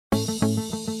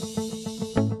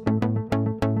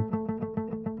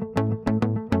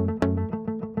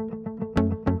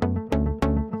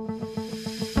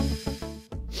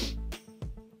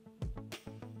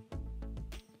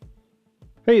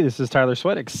Hey, this is Tyler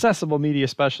Sweat, Accessible Media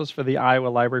Specialist for the Iowa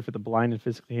Library for the Blind and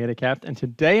Physically Handicapped. And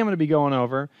today I'm going to be going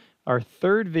over our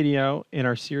third video in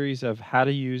our series of how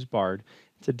to use BARD.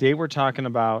 Today we're talking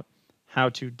about how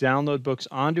to download books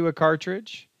onto a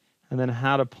cartridge and then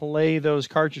how to play those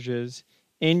cartridges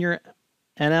in your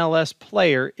NLS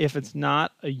player if it's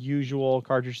not a usual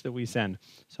cartridge that we send.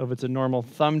 So if it's a normal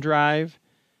thumb drive,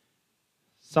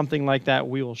 something like that,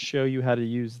 we will show you how to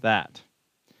use that.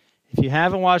 If you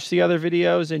haven't watched the other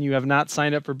videos and you have not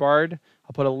signed up for BARD,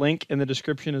 I'll put a link in the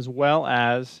description as well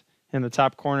as in the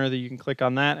top corner that you can click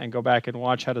on that and go back and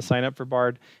watch how to sign up for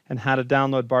BARD and how to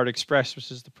download BARD Express, which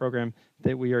is the program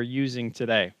that we are using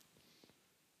today.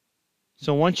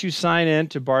 So once you sign in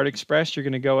to BARD Express, you're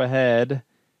going to go ahead,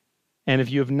 and if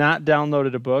you have not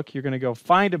downloaded a book, you're going to go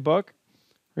find a book,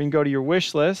 or you can go to your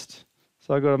wish list.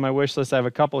 So I'll go to my wish list. I have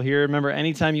a couple here. Remember,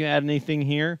 anytime you add anything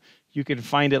here, you can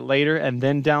find it later and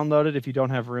then download it if you don't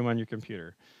have room on your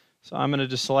computer. So I'm going to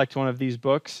just select one of these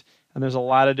books, and there's a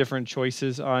lot of different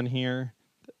choices on here.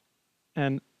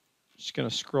 And I'm just going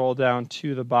to scroll down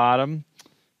to the bottom,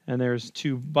 and there's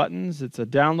two buttons. It's a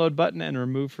download button and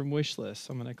remove from wish list.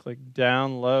 So I'm going to click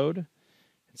download.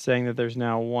 It's saying that there's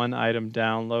now one item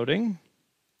downloading.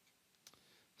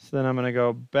 So then I'm going to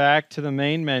go back to the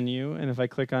main menu, and if I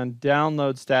click on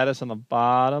download status on the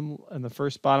bottom, in the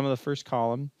first bottom of the first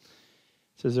column,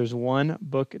 it says there's one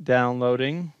book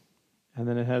downloading, and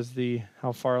then it has the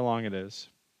how far along it is.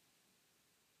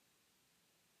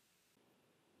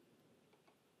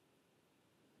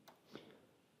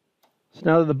 So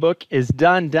now that the book is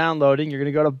done downloading, you're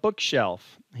going to go to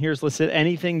Bookshelf. Here's listed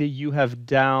anything that you have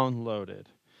downloaded.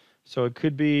 So it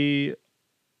could be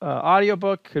an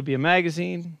audiobook, could be a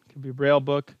magazine, could be a Braille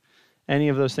book. Any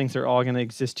of those things are all going to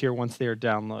exist here once they are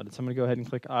downloaded. So I'm going to go ahead and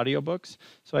click audiobooks.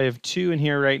 So I have two in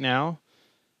here right now.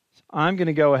 So I'm going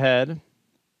to go ahead,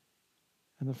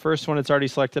 and the first one it's already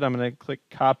selected, I'm going to click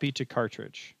copy to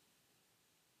cartridge.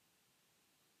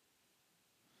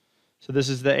 So this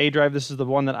is the A drive. This is the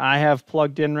one that I have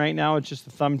plugged in right now. It's just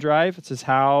the thumb drive. It says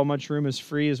how much room is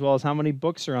free as well as how many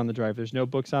books are on the drive. There's no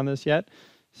books on this yet.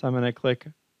 So I'm going to click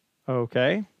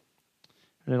OK.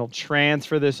 And it'll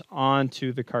transfer this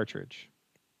onto the cartridge.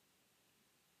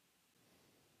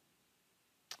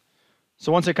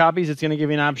 So once it copies, it's going to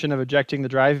give you an option of ejecting the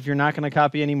drive. If you're not going to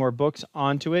copy any more books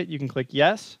onto it, you can click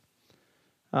yes.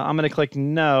 I'm going to click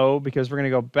no because we're going to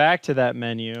go back to that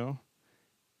menu.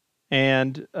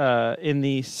 And in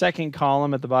the second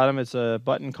column at the bottom, it's a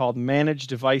button called Manage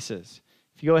Devices.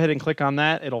 If you go ahead and click on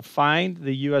that, it'll find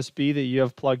the USB that you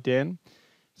have plugged in.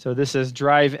 So this is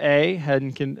Drive A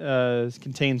and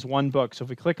contains one book. So if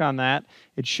we click on that,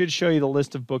 it should show you the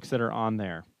list of books that are on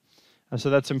there. So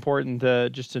that's important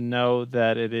just to know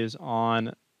that it is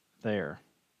on there.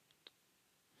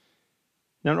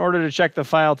 Now, in order to check the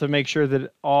file to make sure that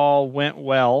it all went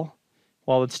well,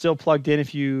 while it's still plugged in,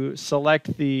 if you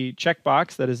select the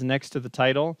checkbox that is next to the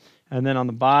title, and then on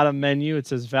the bottom menu, it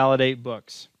says Validate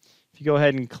Books. If you go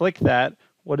ahead and click that,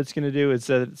 what it's going to do is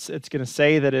that it's going to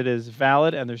say that it is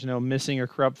valid and there's no missing or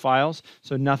corrupt files,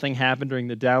 so nothing happened during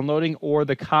the downloading or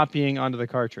the copying onto the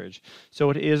cartridge. So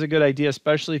it is a good idea,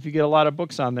 especially if you get a lot of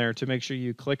books on there, to make sure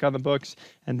you click on the books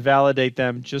and validate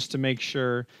them just to make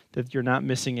sure that you're not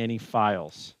missing any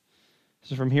files.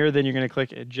 So from here, then you're going to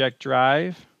click Eject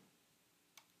Drive.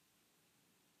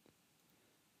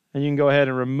 And you can go ahead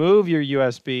and remove your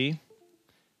USB,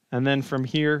 and then from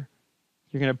here,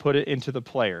 you're going to put it into the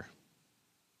player.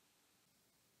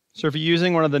 So if you're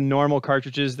using one of the normal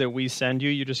cartridges that we send you,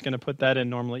 you're just going to put that in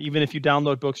normally. Even if you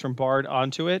download books from BARD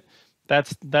onto it,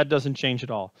 that doesn't change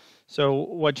at all. So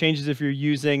what changes if you're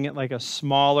using like a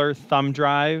smaller thumb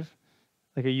drive,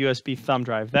 like a USB thumb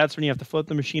drive, that's when you have to flip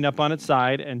the machine up on its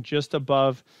side, and just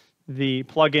above the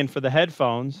plug-in for the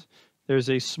headphones, there's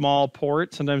a small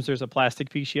port. Sometimes there's a plastic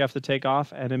piece you have to take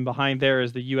off, and then behind there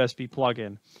is the USB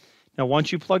plug-in. Now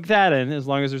once you plug that in, as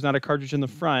long as there's not a cartridge in the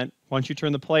front, once you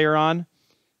turn the player on,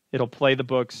 it'll play the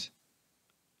books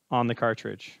on the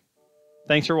cartridge.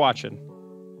 Thanks for watching.